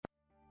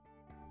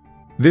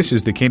This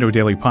is the Cato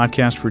Daily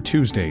Podcast for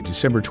Tuesday,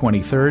 December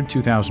 23rd,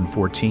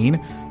 2014.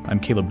 I'm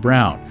Caleb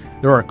Brown.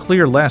 There are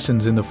clear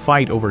lessons in the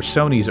fight over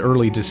Sony's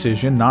early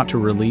decision not to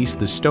release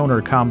the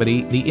stoner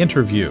comedy The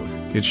Interview.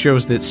 It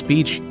shows that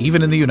speech,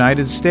 even in the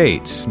United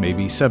States, may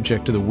be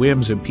subject to the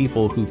whims of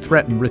people who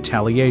threaten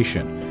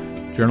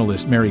retaliation.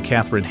 Journalist Mary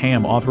Catherine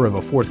Ham, author of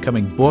a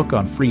forthcoming book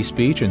on free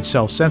speech and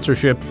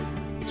self-censorship,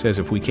 says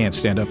if we can't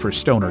stand up for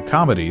stoner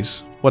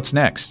comedies, what's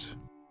next?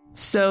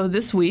 So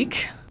this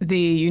week, the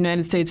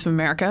United States of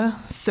America,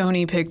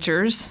 Sony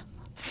Pictures,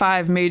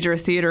 5 major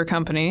theater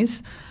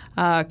companies,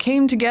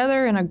 came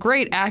together in a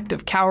great act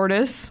of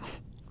cowardice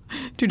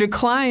to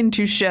decline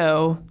to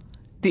show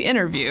The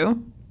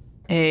Interview,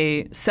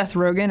 a Seth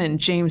Rogen and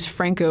James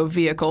Franco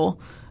vehicle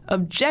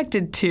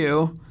objected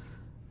to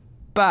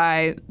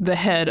by the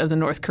head of the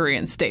North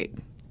Korean state.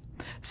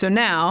 So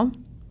now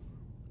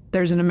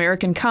there's an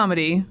American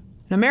comedy,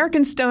 an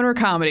American stoner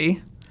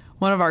comedy,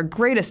 one of our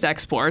greatest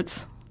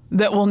exports,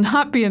 that will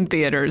not be in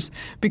theaters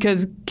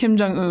because Kim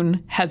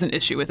Jong-un has an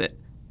issue with it.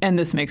 And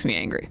this makes me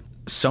angry.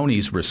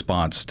 Sony's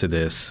response to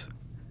this,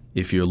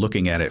 if you're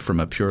looking at it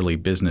from a purely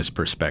business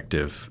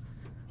perspective,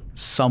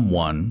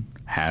 someone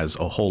has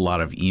a whole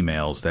lot of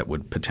emails that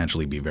would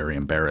potentially be very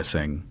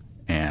embarrassing.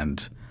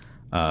 And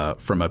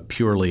from a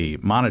purely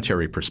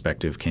monetary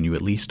perspective, can you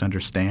at least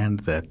understand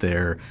that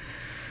they're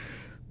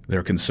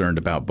concerned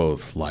about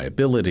both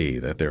liability,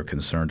 that they're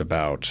concerned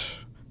about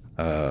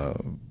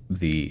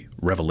the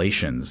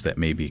revelations that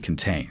may be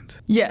contained?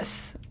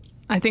 Yes.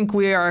 I think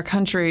we are a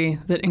country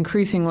that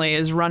increasingly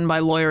is run by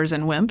lawyers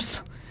and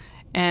wimps.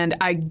 And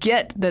I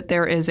get that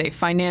there is a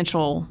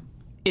financial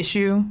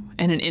issue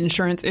and an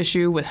insurance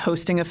issue with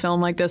hosting a film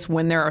like this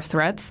when there are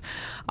threats.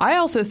 I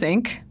also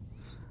think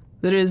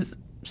that it is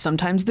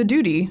sometimes the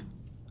duty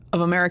of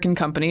American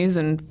companies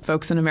and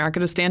folks in America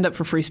to stand up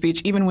for free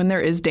speech even when there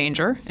is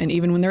danger and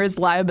even when there is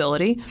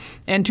liability,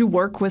 and to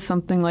work with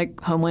something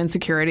like Homeland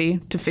Security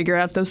to figure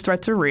out if those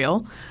threats are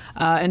real,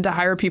 and to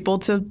hire people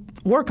to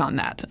work on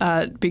that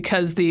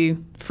because the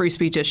free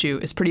speech issue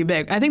is pretty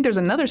big. I think there's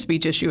another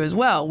speech issue as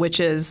well, which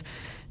is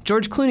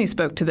George Clooney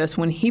spoke to this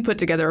when he put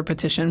together a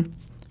petition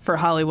for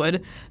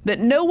Hollywood that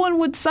no one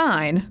would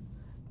sign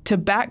to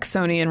back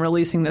Sony in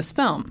releasing this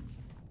film.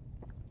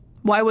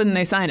 Why wouldn't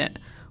they sign it?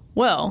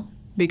 Well,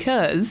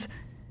 because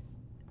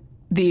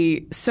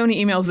the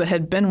Sony emails that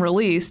had been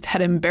released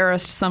had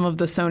embarrassed some of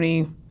the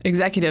Sony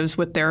executives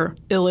with their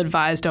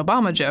ill-advised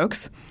Obama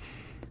jokes.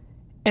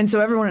 And so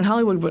everyone in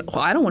Hollywood went, well,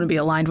 I don't want to be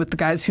aligned with the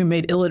guys who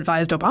made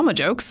ill-advised Obama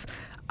jokes.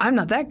 I'm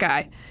not that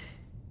guy.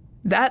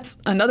 That's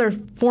another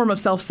form of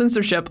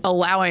self-censorship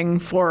allowing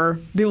for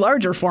the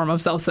larger form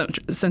of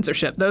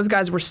self-censorship. Those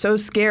guys were so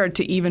scared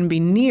to even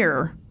be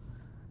near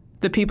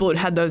the people who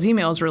had those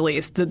emails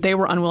released that they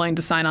were unwilling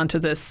to sign on to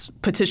this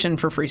petition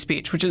for free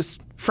speech, which is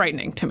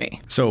frightening to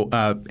me. So,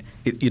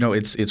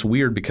 it's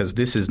weird because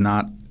this is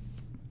not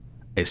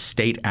a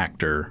state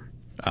actor,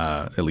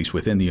 at least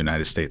within the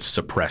United States,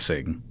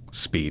 suppressing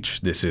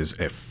speech. This is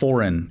a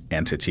foreign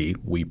entity,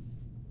 we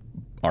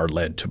are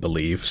led to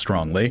believe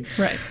strongly,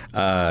 right,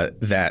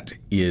 that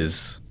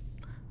is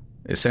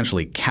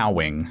essentially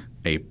cowing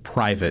a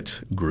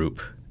private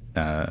group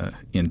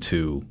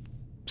into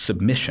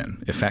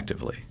submission,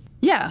 effectively.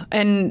 Yeah,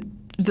 and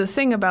the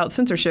thing about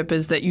censorship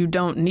is that you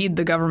don't need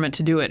the government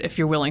to do it if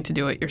you're willing to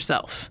do it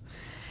yourself.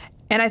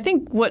 And I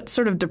think what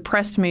sort of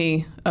depressed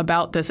me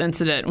about this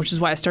incident, which is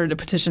why I started a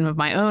petition of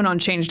my own on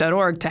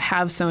change.org to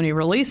have Sony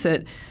release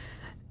it,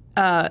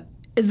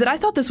 is that I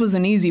thought this was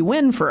an easy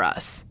win for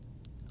us.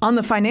 On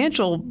the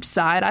financial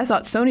side, I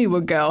thought Sony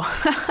would go,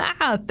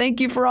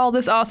 thank you for all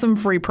this awesome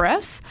free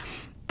press.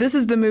 This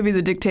is the movie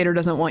the dictator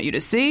doesn't want you to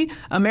see.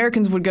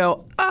 Americans would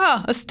go,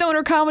 a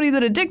stoner comedy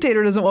that a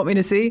dictator doesn't want me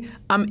to see.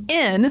 I'm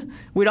in.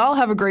 We'd all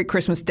have a great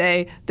Christmas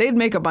day. They'd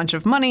make a bunch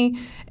of money,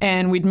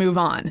 and we'd move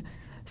on.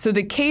 So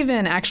the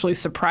cave-in actually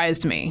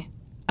surprised me.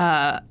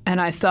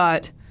 And I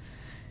thought,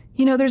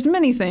 there's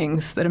many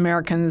things that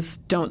Americans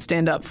don't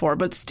stand up for,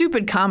 but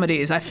stupid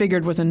comedies I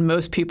figured was in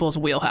most people's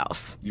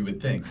wheelhouse. You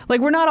would think. Like,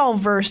 we're not all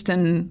versed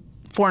in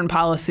foreign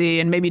policy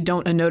and maybe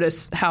don't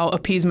notice how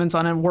appeasements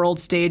on a world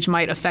stage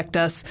might affect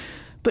us.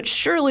 But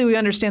surely we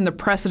understand the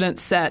precedent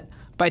set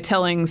by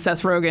telling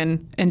Seth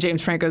Rogen and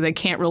James Franco they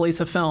can't release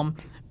a film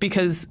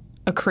because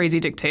a crazy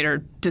dictator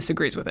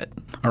disagrees with it.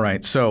 All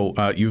right.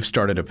 So you've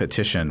started a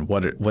petition.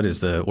 What are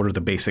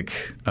the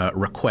basic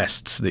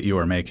requests that you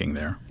are making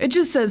there? It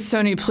just says,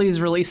 Sony, please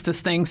release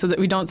this thing so that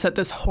we don't set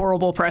this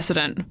horrible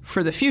precedent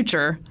for the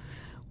future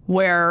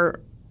where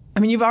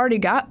you've already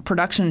got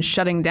production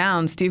shutting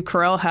down. Steve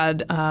Carell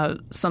had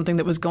something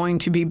that was going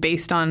to be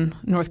based in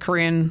North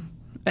Korea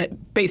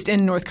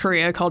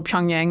called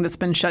Pyongyang that's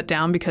been shut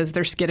down because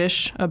they're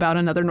skittish about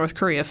another North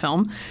Korea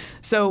film.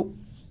 So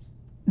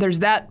there's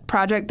that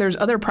project. There's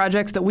other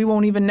projects that we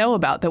won't even know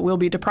about that we'll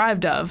be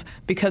deprived of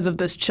because of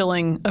this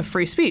chilling of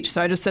free speech.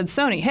 So I just said,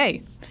 Sony,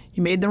 hey,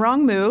 you made the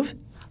wrong move.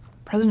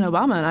 President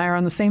Obama and I are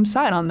on the same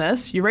side on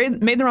this. You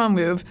made the wrong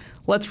move.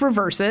 Let's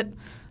reverse it.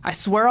 I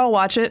swear I'll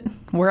watch it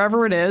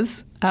wherever it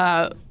is.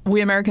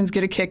 we Americans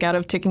get a kick out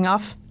of ticking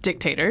off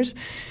dictators.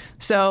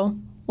 So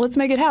let's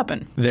make it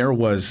happen. There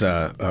was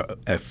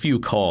a few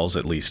calls,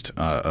 at least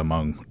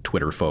among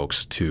Twitter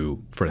folks,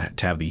 to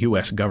have the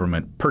U.S.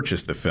 government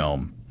purchase the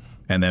film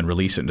and then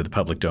release it into the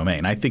public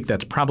domain. I think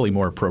that's probably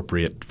more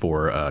appropriate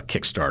for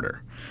Kickstarter.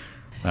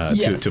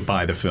 Yes. To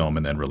buy the film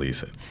and then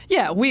release it.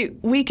 Yeah,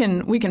 we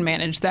can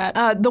manage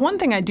that. The one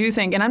thing I do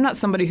think, and I'm not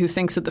somebody who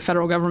thinks that the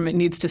federal government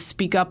needs to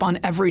speak up on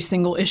every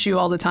single issue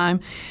all the time.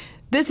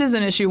 This is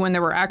an issue when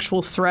there were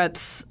actual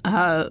threats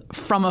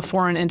from a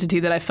foreign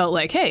entity that I felt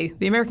like, hey,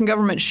 the American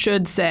government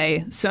should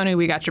say, Sony,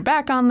 we got your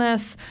back on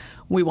this.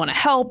 We want to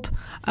help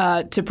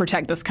to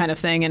protect this kind of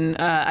thing. And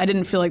I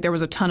didn't feel like there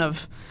was a ton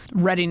of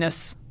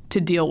readiness to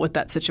deal with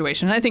that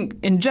situation. And I think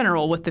in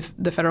general with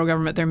the federal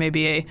government, there may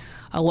be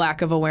a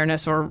lack of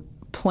awareness or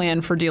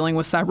plan for dealing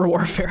with cyber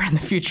warfare in the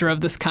future of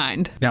this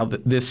kind. Now, the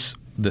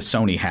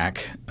Sony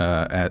hack,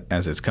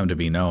 as it's come to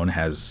be known,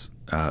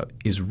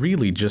 is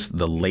really just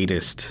the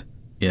latest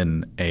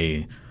in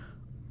a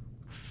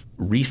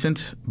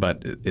recent,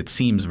 but it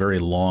seems very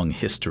long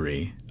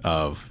history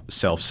of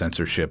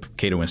self-censorship.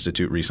 Cato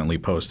Institute recently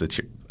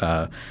published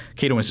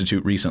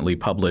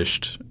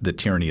The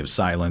Tyranny of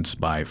Silence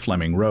by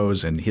Fleming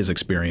Rose and his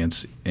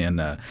experience in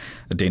a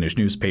Danish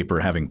newspaper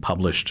having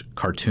published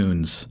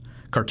cartoon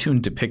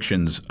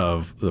depictions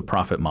of the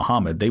Prophet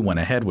Muhammad. They went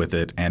ahead with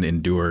it and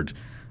endured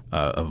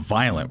a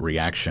violent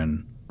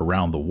reaction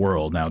around the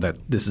world. Now, that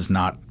this is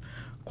not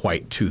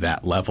quite to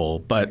that level,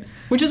 but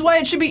which is why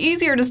it should be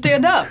easier to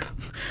stand up.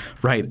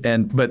 Right.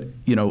 But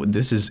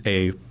this is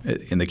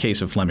in the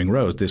case of Fleming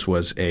Rose, this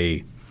was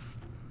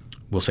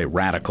we'll say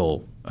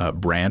radical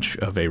branch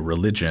of a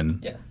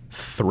religion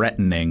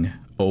threatening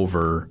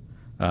over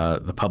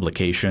the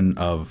publication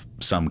of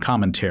some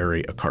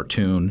commentary, a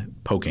cartoon,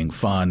 poking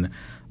fun.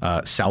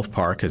 South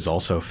Park has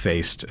also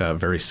faced a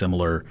very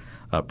similar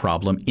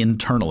problem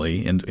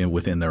internally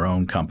within their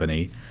own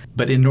company.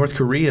 But in North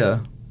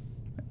Korea,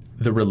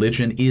 the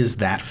religion is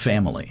that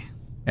family.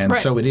 And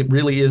so it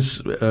really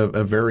is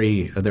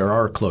there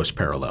are close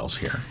parallels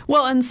here.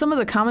 Well, and some of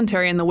the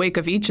commentary in the wake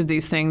of each of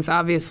these things,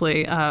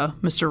 obviously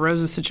Mr.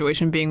 Rose's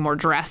situation being more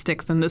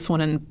drastic than this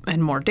one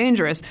and more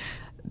dangerous,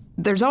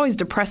 there's always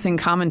depressing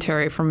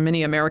commentary from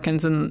many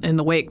Americans in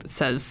the wake that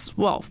says,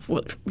 well,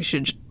 we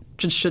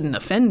shouldn't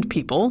offend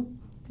people,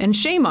 and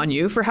shame on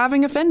you for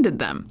having offended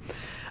them.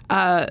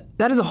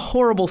 That is a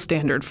horrible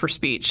standard for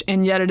speech,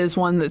 and yet it is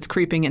one that's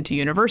creeping into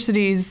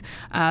universities,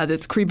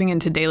 that's creeping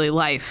into daily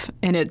life,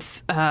 and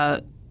it's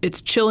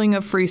chilling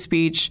of free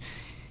speech.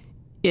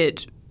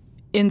 It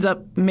ends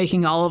up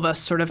making all of us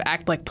sort of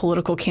act like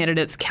political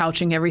candidates,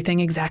 couching everything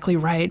exactly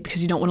right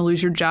because you don't want to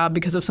lose your job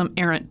because of some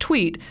errant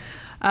tweet.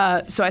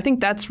 So I think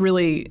that's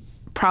really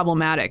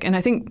problematic, and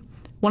I think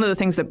one of the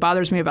things that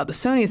bothers me about the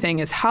Sony thing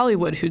is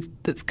Hollywood,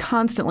 that's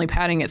constantly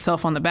patting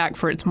itself on the back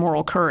for its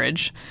moral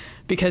courage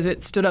because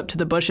it stood up to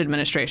the Bush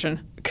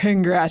administration.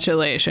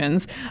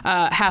 Congratulations.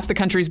 Half the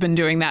country's been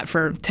doing that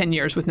for 10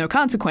 years with no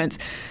consequence.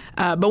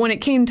 But when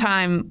it came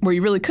time where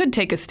you really could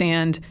take a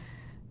stand,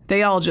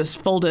 they all just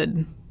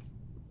folded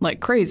like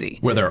crazy.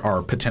 Where there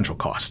are potential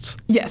costs.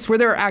 Yes, where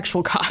there are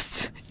actual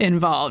costs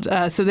involved.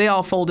 So they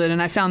all folded,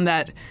 and I found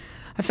that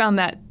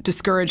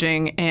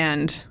discouraging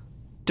and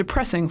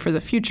depressing for the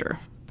future.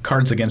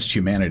 Cards Against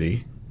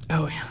Humanity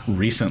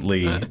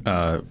recently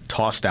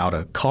tossed out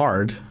a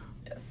card,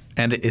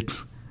 and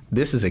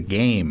this is a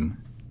game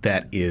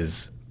that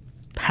is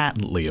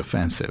patently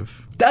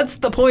offensive. That's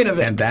the point of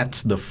it. And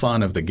that's the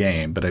fun of the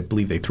game. But I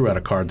believe they threw out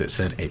a card that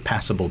said a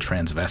passable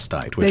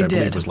transvestite, which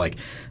believe was like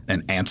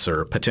an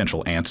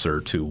potential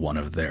answer to one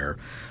of their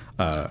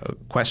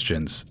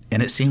questions.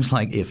 And it seems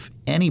like if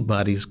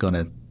anybody's going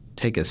to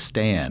take a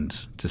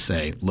stand to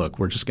say, look,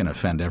 we're just going to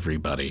offend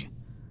everybody,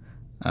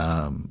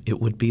 it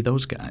would be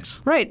those guys.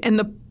 Right. And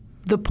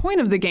the point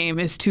of the game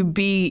is to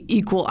be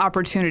equal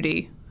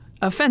opportunity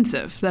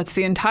offensive. That's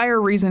the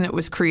entire reason it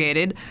was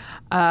created.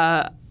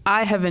 I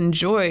have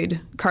enjoyed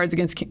Cards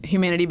Against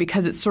Humanity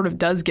because it sort of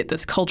does get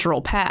this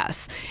cultural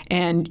pass,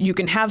 and you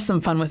can have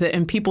some fun with it,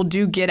 and people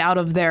do get out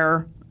of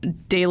their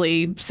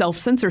daily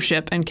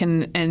self-censorship and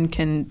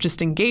can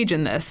just engage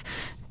in this,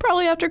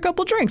 probably after a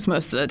couple drinks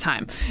most of the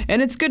time.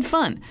 And it's good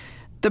fun.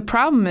 The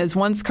problem is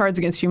once Cards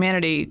Against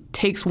Humanity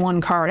takes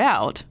one card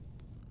out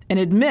and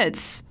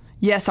admits,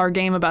 yes, our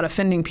game about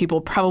offending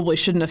people probably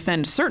shouldn't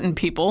offend certain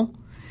people,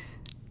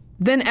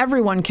 then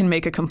everyone can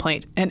make a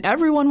complaint, and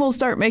everyone will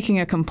start making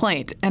a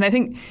complaint. And I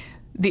think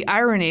the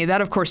irony,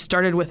 that of course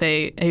started with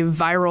a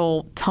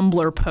viral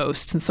Tumblr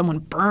post, and someone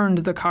burned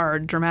the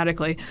card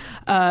dramatically.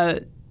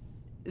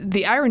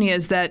 The irony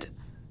is that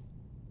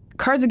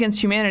Cards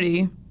Against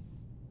Humanity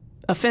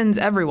offends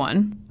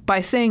everyone.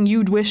 By saying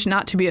you'd wish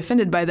not to be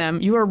offended by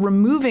them, you are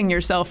removing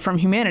yourself from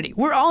humanity.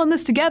 We're all in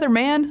this together,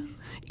 man.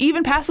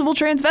 Even passable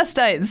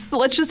transvestites. So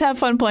let's just have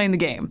fun playing the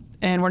game.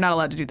 And we're not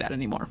allowed to do that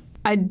anymore.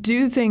 I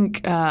do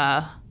think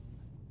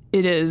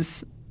it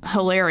is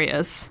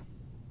hilarious,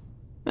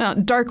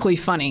 darkly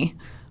funny,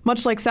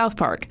 much like South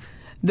Park,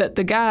 that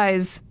the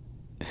guys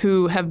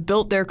who have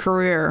built their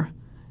career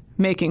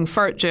making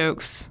fart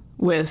jokes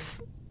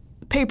with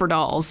paper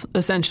dolls,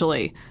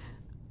 essentially,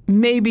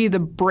 may be the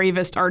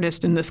bravest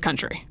artist in this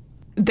country.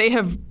 They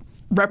have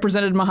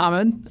represented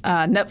Muhammad.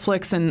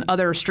 Netflix and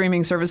other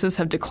streaming services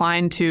have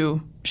declined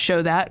to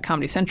show that.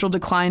 Comedy Central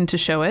declined to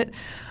show it.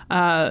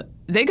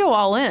 They go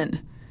all in,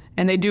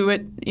 and they do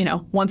it,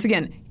 once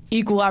again,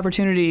 equal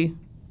opportunity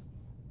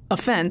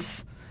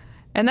offense,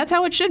 and that's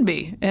how it should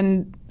be.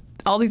 And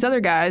all these other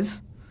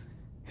guys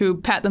who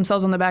pat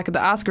themselves on the back of the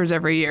Oscars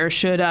every year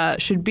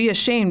should be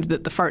ashamed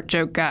that the fart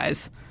joke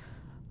guys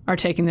are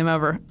taking them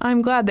over.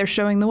 I'm glad they're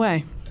showing the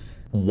way.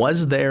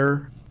 Was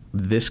there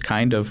this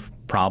kind of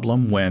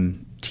problem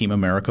when Team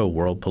America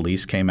World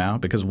Police came out?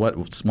 Because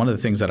one of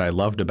the things that I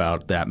loved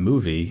about that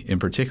movie in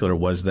particular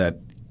was that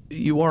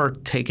you are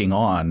taking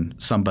on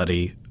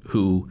somebody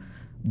who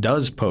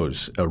does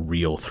pose a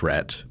real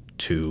threat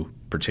to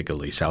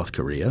particularly South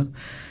Korea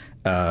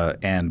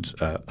and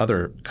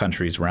other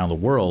countries around the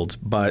world.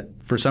 But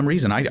for some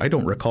reason, I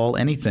don't recall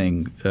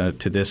anything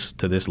to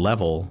this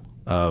level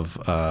of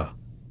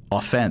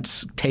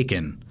offense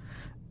taken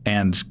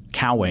and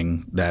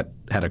cowing that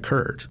had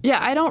occurred. Yeah,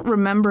 I don't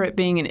remember it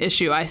being an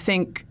issue. I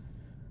think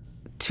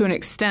to an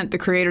extent the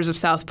creators of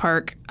South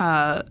Park,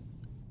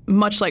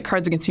 much like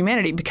Cards Against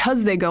Humanity,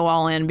 because they go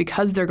all in,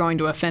 because they're going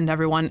to offend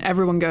everyone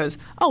goes,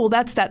 oh, well,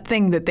 that's that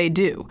thing that they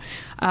do.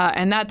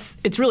 And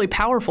it's really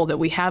powerful that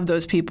we have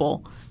those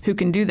people who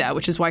can do that,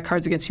 which is why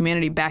Cards Against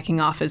Humanity backing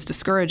off is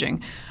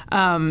discouraging.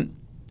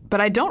 But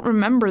I don't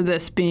remember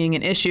this being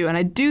an issue. And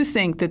I do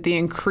think that the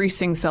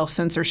increasing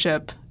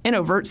self-censorship and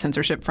overt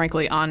censorship,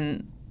 frankly,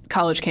 on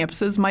college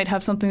campuses might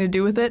have something to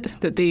do with it,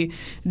 that the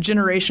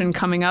generation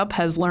coming up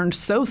has learned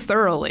so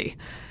thoroughly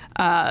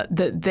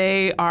that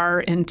they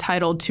are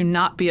entitled to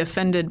not be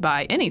offended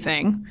by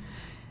anything,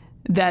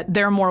 that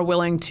they're more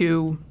willing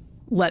to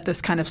let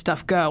this kind of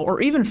stuff go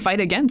or even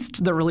fight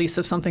against the release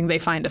of something they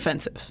find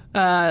offensive,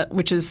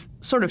 which is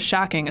sort of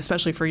shocking,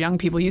 especially for young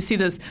people. You see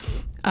this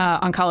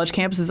on college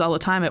campuses all the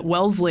time. At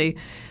Wellesley,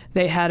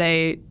 they had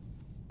a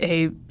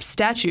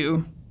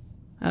statue,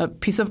 a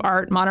piece of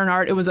art, modern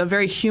art. It was a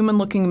very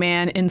human-looking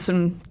man in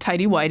some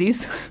tidy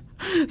whities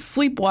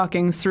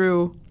sleepwalking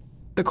through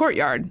the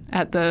courtyard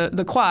at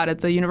the quad at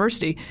the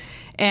university.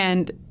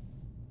 And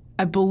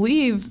I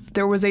believe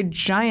there was a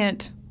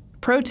giant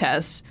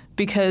protest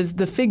because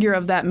the figure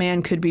of that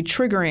man could be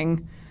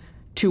triggering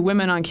to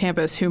women on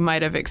campus who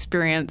might have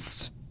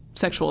experienced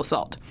sexual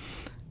assault.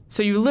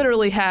 So you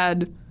literally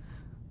had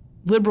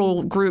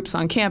liberal groups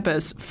on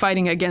campus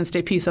fighting against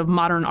a piece of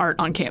modern art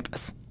on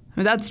campus. I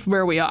mean, that's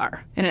where we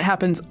are, and it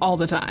happens all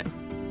the time.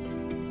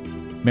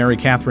 Mary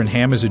Catherine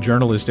Ham is a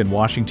journalist in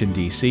Washington,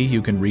 D.C.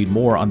 You can read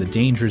more on the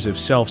dangers of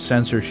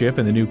self-censorship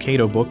in the new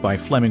Cato book by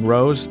Fleming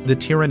Rose, The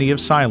Tyranny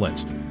of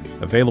Silence,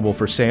 available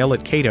for sale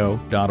at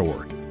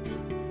cato.org.